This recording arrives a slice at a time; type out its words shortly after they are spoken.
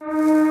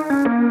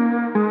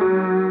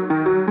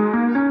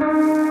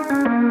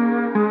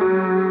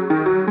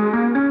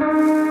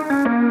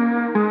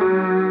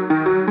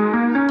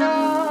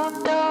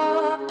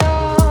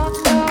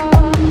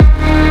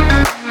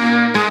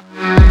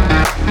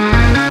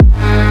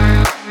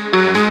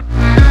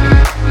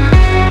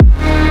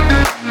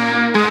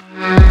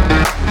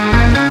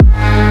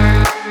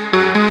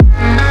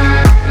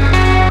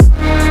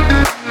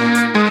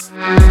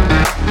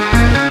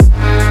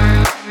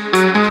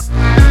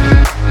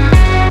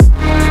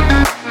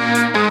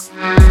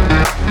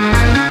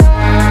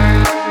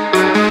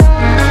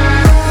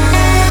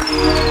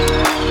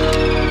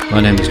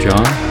My name is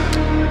John,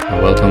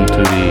 and welcome to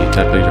the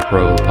Tech Leader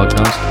Pro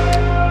podcast.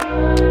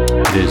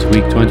 It is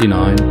week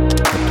 29 of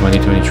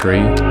 2023,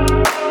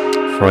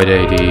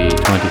 Friday the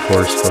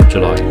 21st of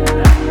July.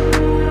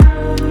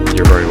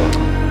 You're very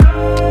welcome.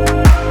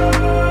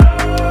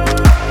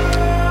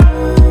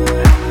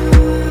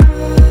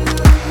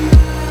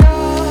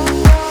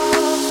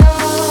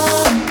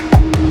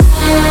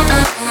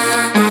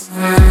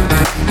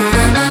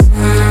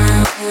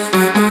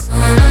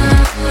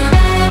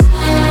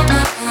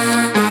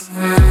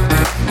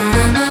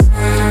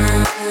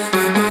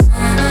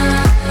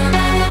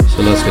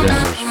 Let's get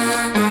into it.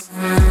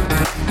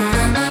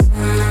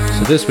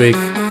 So this week,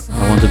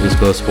 I want to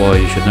discuss why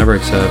you should never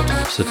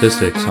accept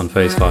statistics on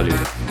face value.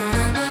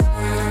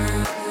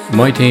 In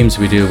my teams,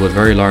 we deal with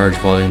very large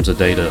volumes of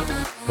data,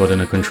 but in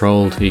a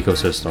controlled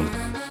ecosystem.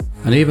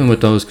 And even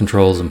with those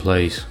controls in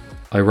place,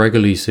 I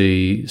regularly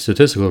see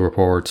statistical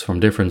reports from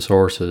different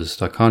sources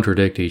that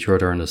contradict each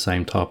other on the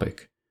same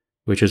topic,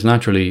 which is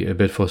naturally a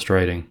bit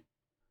frustrating.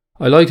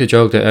 I like to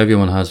joke that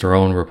everyone has their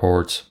own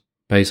reports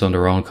based on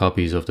their own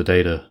copies of the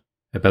data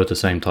about the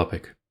same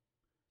topic.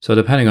 So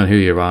depending on who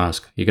you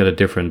ask, you get a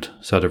different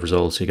set of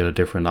results, you get a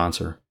different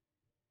answer.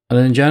 And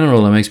in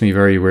general, it makes me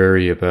very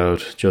wary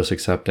about just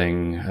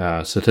accepting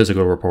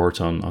statistical reports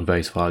on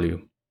face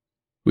value.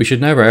 We should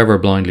never ever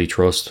blindly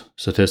trust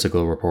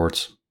statistical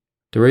reports.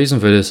 The reason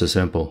for this is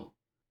simple.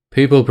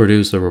 People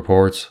produce the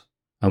reports,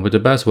 and with the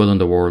best will in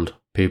the world,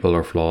 people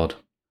are flawed.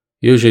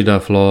 Usually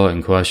that flaw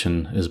in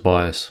question is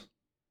bias.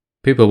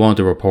 People want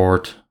to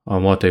report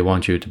on what they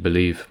want you to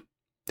believe.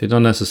 They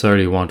don't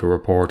necessarily want to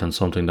report on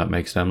something that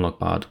makes them look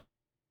bad.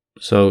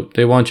 So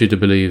they want you to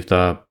believe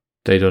that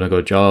they've done a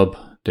good job.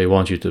 They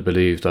want you to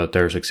believe that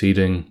they're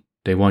succeeding.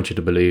 They want you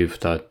to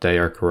believe that they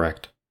are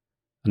correct.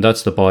 And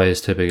that's the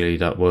bias typically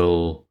that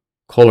will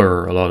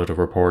colour a lot of the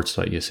reports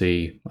that you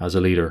see as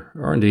a leader,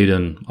 or indeed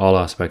in all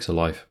aspects of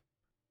life.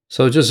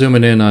 So just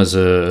zooming in as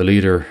a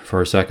leader for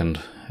a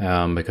second,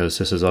 because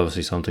this is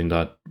obviously something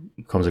that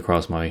comes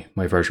across my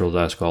virtual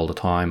desk all the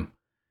time.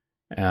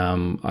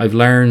 I've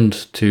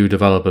learned to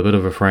develop a bit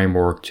of a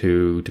framework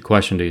to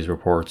question these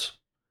reports.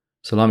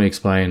 So let me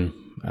explain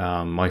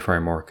my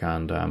framework,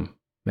 and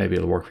maybe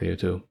it'll work for you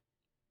too.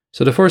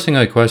 So the first thing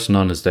I question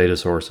on is data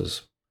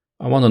sources.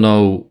 I want to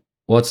know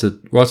what's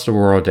the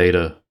raw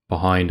data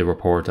behind the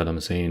report that I'm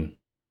seeing,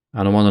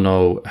 and I want to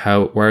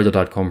know where did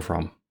that come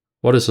from?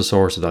 What is the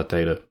source of that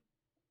data?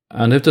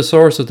 And if the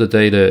source of the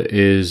data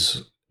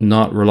is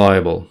not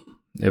reliable,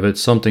 if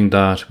it's something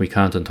that we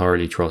can't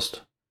entirely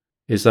trust,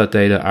 is that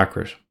data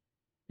accurate?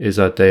 Is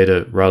that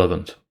data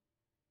relevant?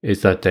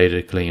 Is that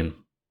data clean?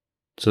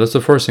 So that's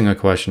the first thing I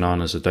question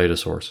on as a data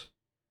source.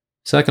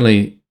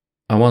 Secondly,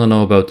 I want to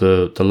know about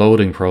the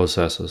loading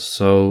processes.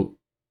 So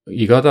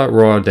you got that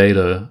raw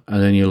data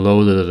and then you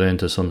loaded it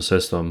into some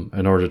system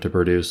in order to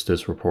produce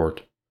this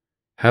report.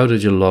 How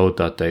did you load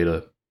that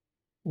data?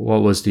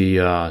 What was the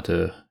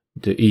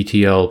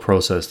ETL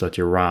process that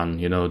you ran?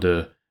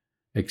 The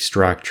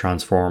extract,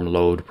 transform,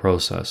 load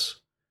process.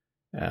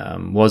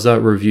 Was that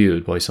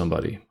reviewed by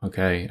somebody?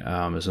 Okay,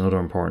 is another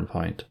important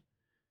point,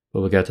 but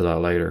we'll get to that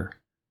later.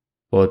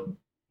 But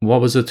what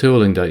was the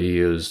tooling that you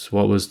used?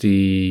 What was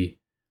the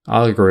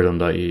algorithm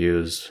that you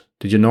used?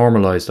 Did you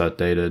normalize that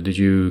data? Did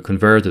you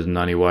convert it in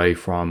any way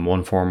from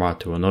one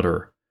format to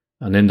another?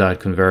 And in that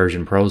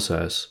conversion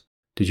process,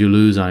 did you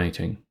lose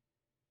anything?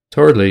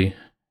 Thirdly,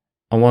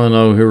 I want to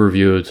know who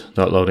reviewed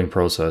that loading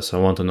process. I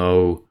want to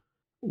know,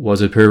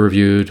 was it peer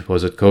reviewed?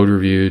 Was it code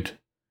reviewed?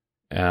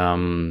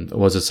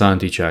 Was it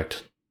sanity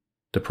checked?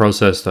 The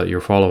process that you're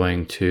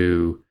following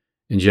to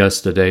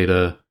ingest the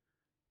data,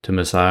 to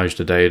massage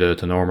the data,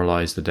 to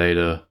normalize the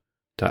data,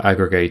 to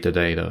aggregate the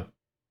data.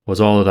 Was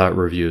all of that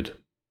reviewed?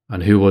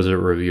 And who was it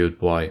reviewed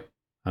by?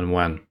 And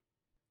when?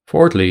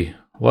 Fourthly,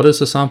 what is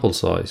the sample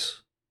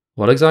size?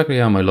 What exactly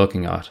am I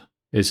looking at?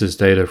 Is this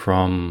data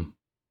from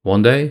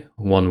 1 day,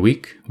 1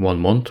 week, 1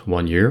 month,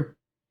 1 year,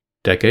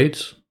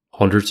 decades,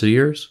 hundreds of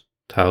years,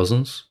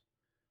 thousands?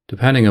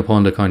 Depending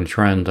upon the kind of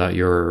trend that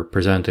you're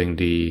presenting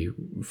the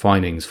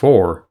findings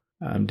for,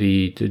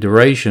 the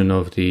duration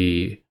of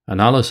the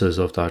analysis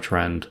of that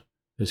trend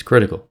is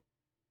critical.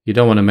 You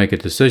don't want to make a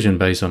decision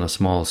based on a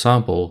small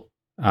sample,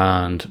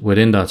 and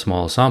within that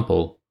small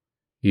sample,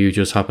 you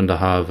just happen to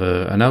have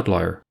an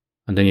outlier,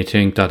 and then you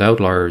think that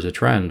outlier is a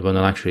trend when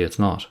actually it's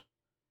not.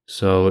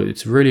 So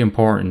it's really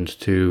important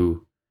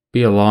to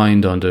be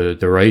aligned on the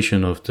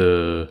duration of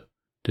the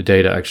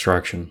data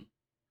extraction.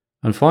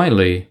 And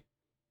finally,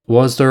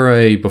 was there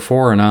a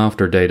before and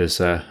after data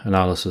set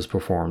analysis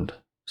performed?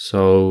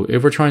 So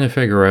if we're trying to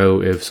figure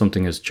out if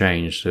something has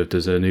changed, if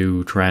there's a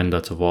new trend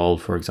that's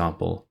evolved, for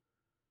example,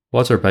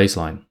 what's our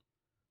baseline?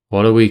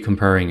 What are we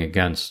comparing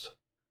against?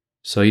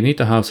 So you need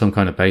to have some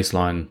kind of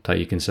baseline that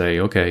you can say,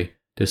 okay,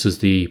 this is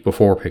the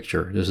before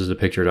picture. This is the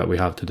picture that we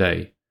have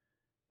today.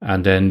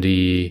 And then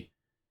the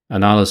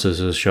analysis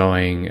is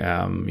showing,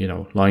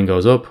 line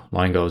goes up,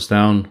 line goes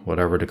down,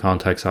 whatever the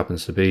context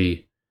happens to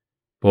be.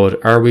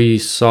 But are we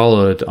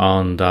solid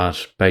on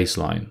that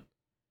baseline?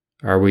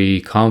 Are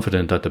we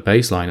confident that the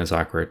baseline is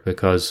accurate?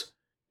 Because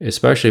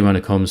especially when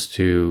it comes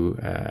to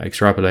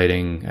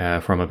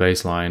extrapolating from a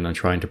baseline and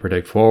trying to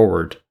predict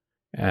forward.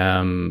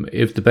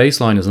 If the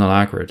baseline is not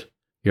accurate,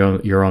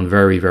 you're on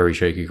very, very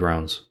shaky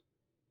grounds.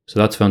 So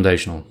that's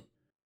foundational.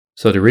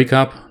 So to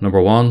recap,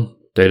 number 1,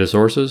 data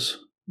sources.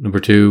 Number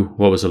 2,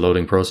 what was the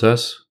loading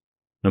process?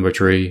 Number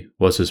 3,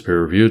 was this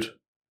peer reviewed?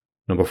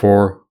 Number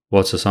 4,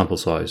 what's the sample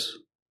size?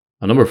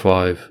 And number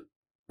 5,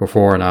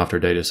 before and after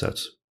data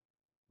sets.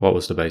 What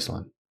was the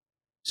baseline?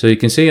 So you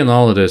can see in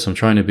all of this, I'm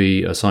trying to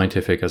be as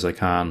scientific as I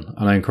can,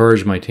 and I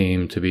encourage my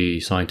team to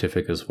be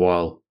scientific as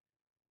well.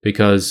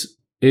 Because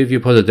if you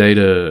put a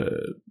data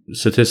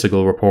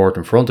statistical report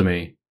in front of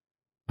me,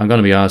 I'm going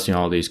to be asking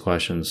all these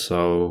questions.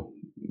 So,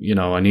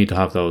 I need to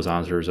have those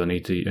answers. I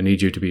need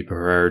you to be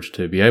prepared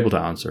to be able to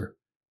answer.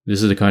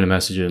 This is the kind of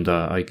messaging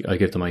that I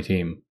give to my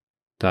team,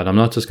 that I'm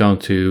not just going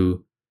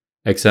to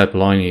accept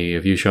blindly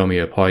if you show me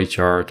a pie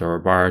chart or a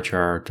bar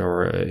chart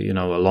or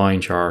a line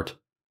chart.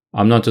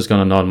 I'm not just going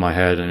to nod my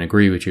head and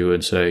agree with you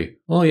and say,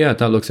 oh yeah,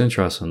 that looks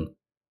interesting.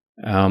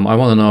 I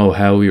want to know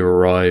how you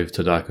arrived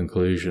to that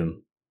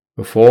conclusion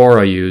before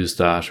I use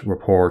that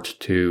report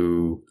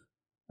to,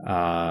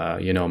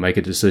 make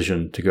a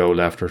decision to go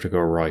left or to go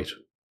right.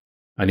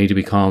 I need to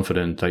be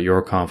confident that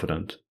you're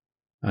confident,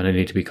 and I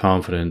need to be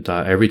confident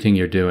that everything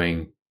you're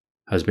doing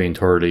has been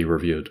thoroughly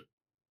reviewed.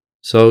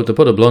 So to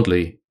put it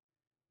bluntly,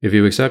 if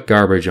you accept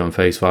garbage on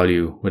face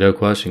value without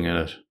questioning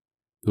it,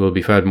 you will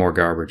be fed more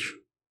garbage.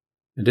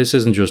 This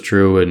isn't just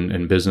true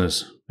in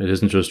business. It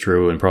isn't just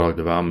true in product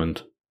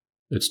development.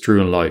 It's true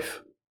in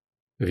life.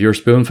 If you're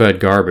spoon-fed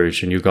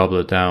garbage and you gobble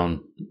it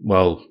down,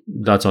 well,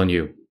 that's on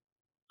you.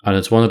 And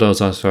it's one of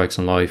those aspects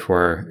in life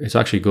where it's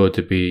actually good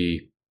to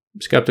be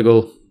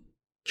skeptical,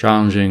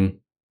 challenging,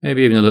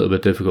 maybe even a little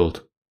bit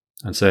difficult,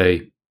 and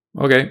say,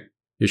 okay,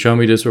 you show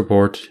me this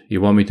report, you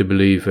want me to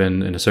believe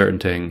in a certain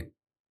thing,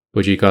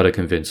 but you got to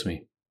convince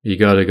me. You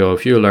got to go a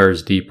few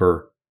layers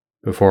deeper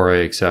before I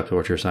accept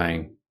what you're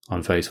saying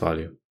on face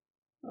value.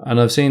 And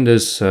I've seen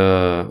this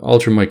all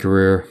through my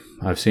career.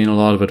 I've seen a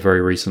lot of it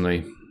very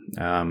recently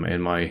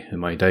in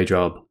my day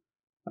job.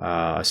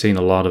 I've seen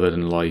a lot of it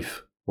in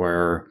life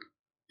where,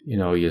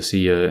 you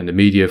see in the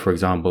media, for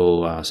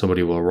example,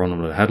 somebody will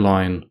run with a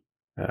headline,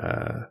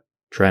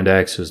 Trend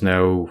X is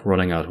now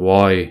running at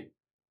Y,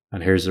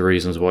 and here's the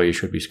reasons why you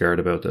should be scared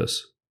about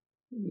this.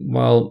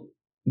 Well,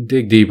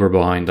 dig deeper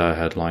behind that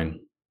headline.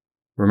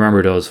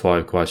 Remember those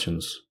 5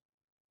 questions.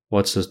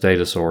 What's this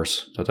data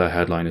source that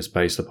headline is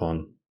based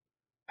upon?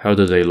 How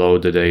did they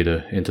load the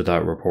data into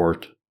that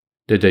report?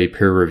 Did they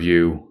peer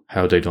review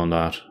how they done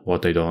that,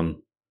 what they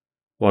done?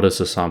 What is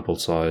the sample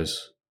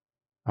size?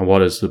 And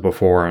what is the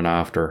before and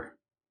after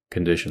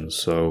conditions?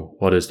 So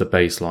what is the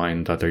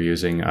baseline that they're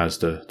using as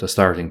the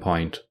starting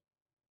point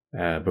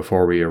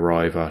before we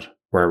arrive at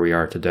where we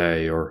are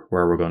today or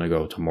where we're going to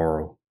go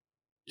tomorrow?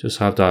 Just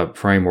have that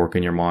framework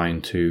in your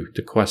mind to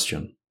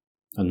question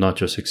and not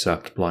just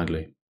accept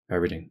blindly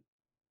everything.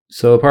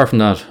 So apart from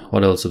that,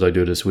 what else did I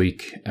do this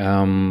week? I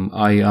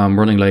am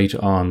running late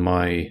on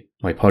my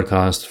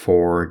podcast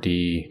for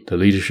the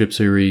leadership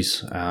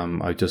series.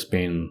 I've just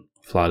been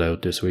flat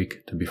out this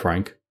week, to be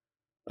frank.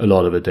 A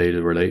lot of it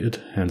data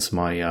related, hence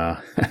my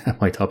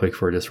my topic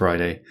for this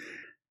Friday.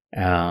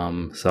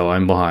 So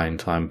I'm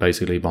behind. I'm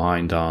basically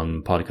behind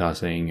on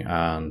podcasting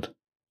and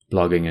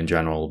blogging in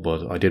general,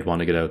 but I did want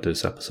to get out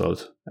this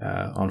episode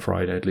on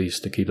Friday at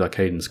least to keep that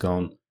cadence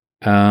going.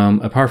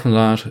 Apart from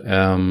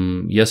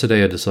that,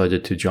 yesterday I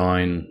decided to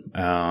join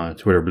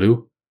Twitter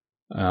Blue.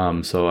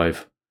 So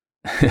I've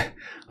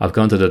I've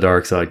gone to the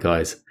dark side,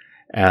 guys.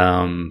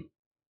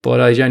 But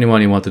I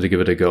genuinely wanted to give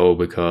it a go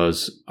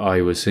because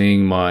I was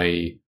seeing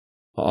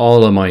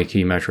all of my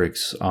key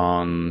metrics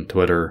on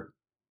Twitter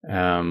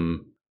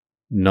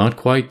not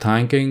quite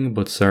tanking,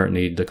 but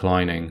certainly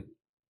declining.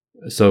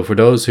 So for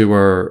those who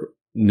are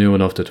new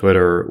enough to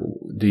Twitter,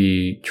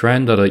 the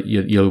trend that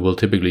you will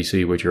typically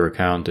see with your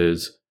account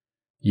is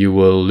you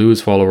will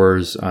lose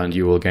followers and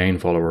you will gain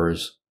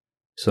followers.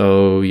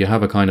 So you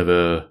have a kind of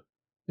a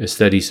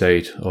steady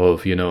state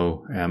of,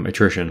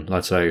 attrition,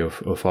 let's say,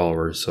 of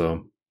followers.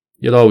 So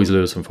you'll always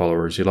lose some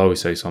followers. You'll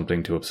always say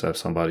something to upset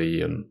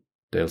somebody and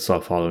they'll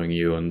stop following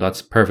you. And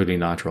that's perfectly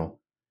natural.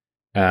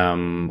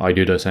 I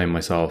do the same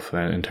myself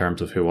in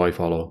terms of who I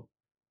follow.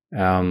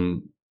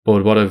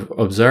 But what I've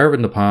observed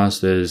in the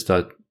past is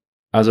that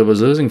as I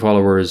was losing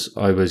followers,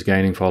 I was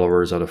gaining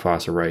followers at a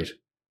faster rate.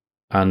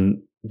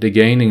 And the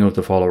gaining of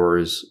the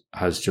followers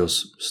has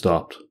just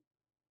stopped.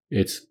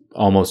 It's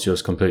almost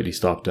just completely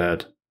stopped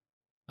dead.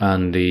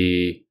 And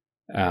the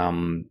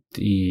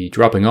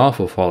dropping off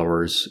of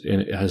followers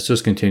has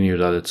just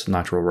continued at its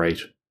natural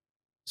rate.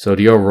 So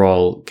the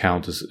overall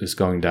count is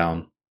going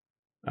down.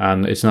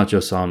 And it's not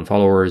just on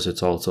followers,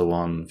 it's also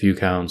on view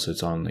counts,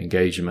 it's on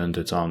engagement,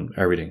 it's on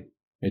everything.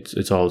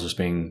 It's all just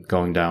been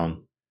going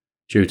down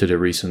due to the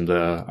recent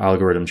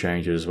algorithm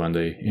changes when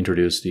they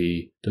introduced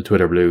the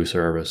Twitter Blue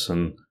service.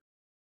 And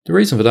the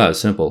reason for that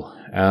is simple.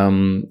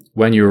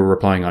 When you're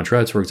replying on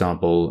threads, for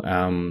example,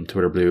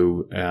 Twitter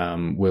Blue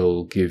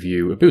will give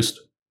you a boost.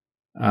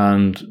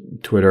 And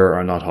Twitter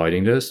are not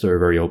hiding this. They're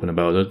very open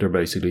about it. They're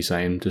basically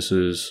saying this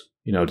is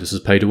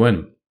pay to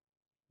win.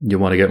 You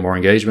want to get more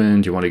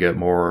engagement. You want to get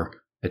more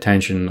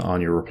attention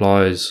on your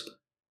replies.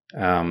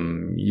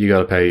 You got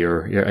to pay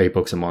your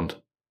 $8 a month.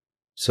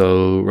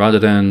 So rather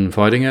than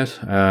fighting it,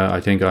 I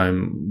think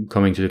I'm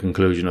coming to the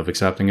conclusion of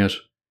accepting it.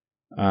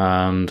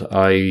 And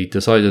I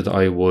decided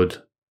I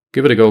would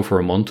give it a go for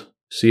a month,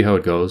 see how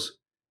it goes,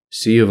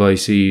 see if I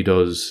see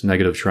those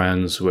negative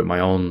trends with my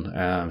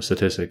own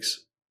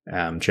statistics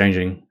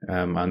changing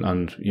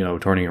and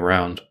turning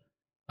around.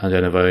 And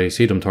then if I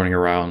see them turning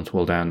around,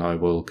 well, then I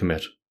will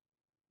commit.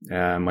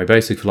 My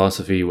basic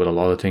philosophy with a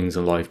lot of things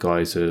in life,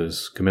 guys,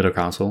 is commit or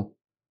cancel.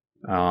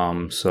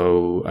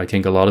 So I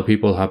think a lot of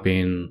people have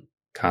been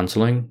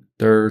cancelling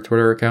their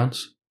Twitter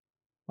accounts.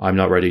 I'm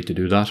not ready to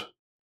do that.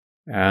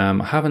 I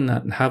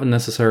haven't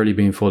necessarily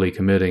been fully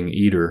committing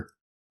either.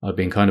 I've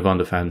been kind of on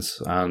the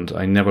fence, and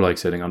I never like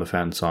sitting on the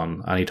fence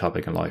on any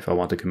topic in life. I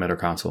want to commit or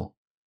cancel.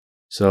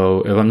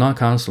 So if I'm not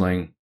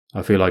cancelling,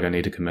 I feel like I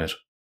need to commit.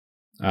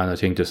 And I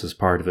think this is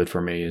part of it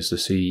for me, is to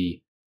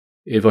see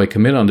if I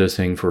commit on this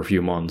thing for a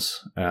few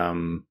months,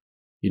 pay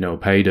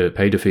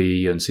the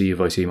fee and see if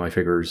I see my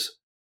figures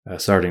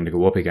starting to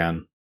go up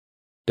again,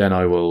 then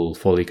I will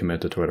fully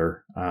commit to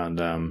Twitter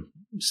and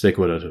stick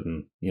with it.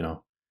 And,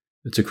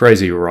 it's a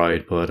crazy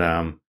ride, but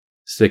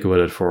stick with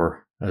it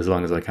for as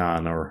long as I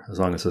can, or as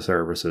long as the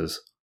service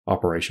is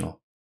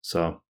operational.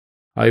 So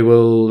I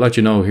will let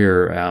you know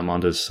here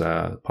on this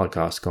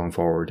podcast going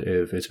forward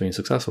if it's been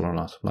successful or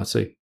not. Let's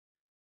see.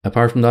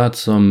 Apart from that,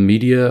 some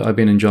media I've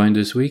been enjoying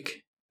this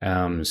week.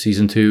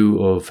 Season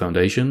 2 of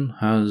Foundation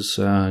has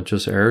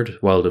just aired.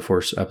 Well, the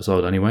first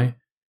episode anyway.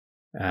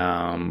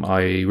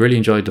 I really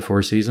enjoyed the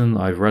first season.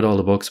 I've read all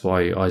the books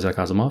by Isaac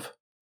Asimov.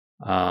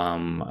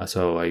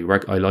 So I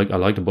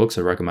like the books.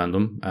 I recommend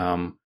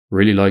them.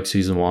 Really like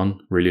season 1.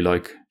 Really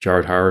like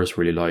Jared Harris.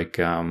 Really like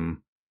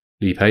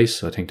Lee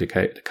Pace. I think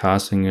the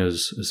casting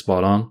is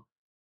spot on.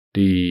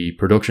 The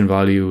production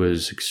value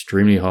is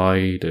extremely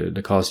high.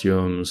 The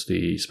costumes,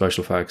 the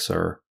special effects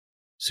are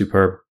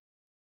superb.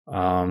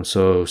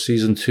 So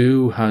season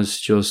 2 has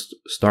just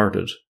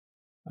started,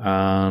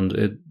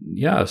 and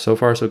so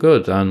far so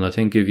good. And I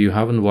think if you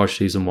haven't watched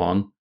season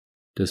 1,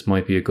 this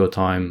might be a good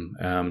time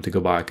to go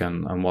back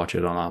and watch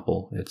it on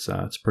Apple.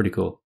 It's pretty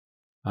cool.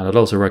 And I'd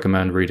also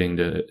recommend reading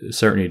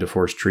certainly the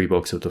first 3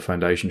 books of the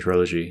Foundation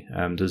trilogy.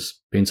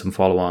 There's been some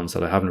follow-ons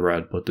that I haven't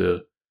read, but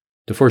the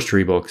first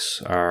 3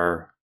 books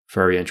are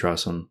very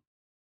interesting,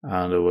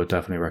 and I would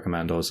definitely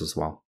recommend those as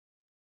well.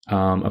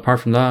 Apart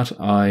from that,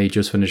 I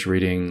just finished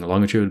reading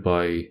Longitude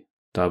by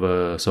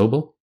Dava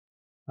Sobel,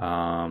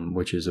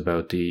 which is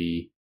about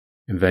the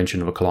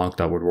invention of a clock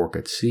that would work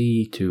at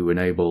sea to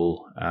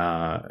enable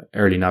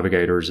early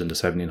navigators in the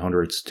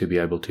 1700s to be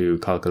able to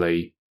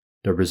calculate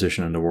their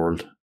position in the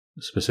world,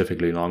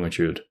 specifically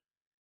longitude.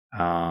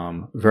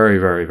 Very,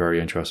 very, very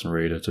interesting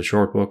read. It's a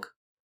short book.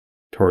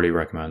 Totally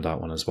recommend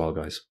that one as well,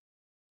 guys.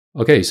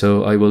 Okay,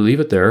 so I will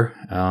leave it there.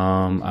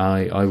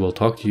 I will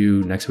talk to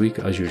you next week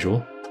as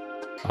usual.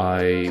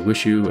 I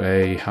wish you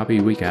a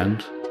happy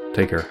weekend.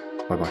 Take care.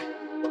 Bye-bye.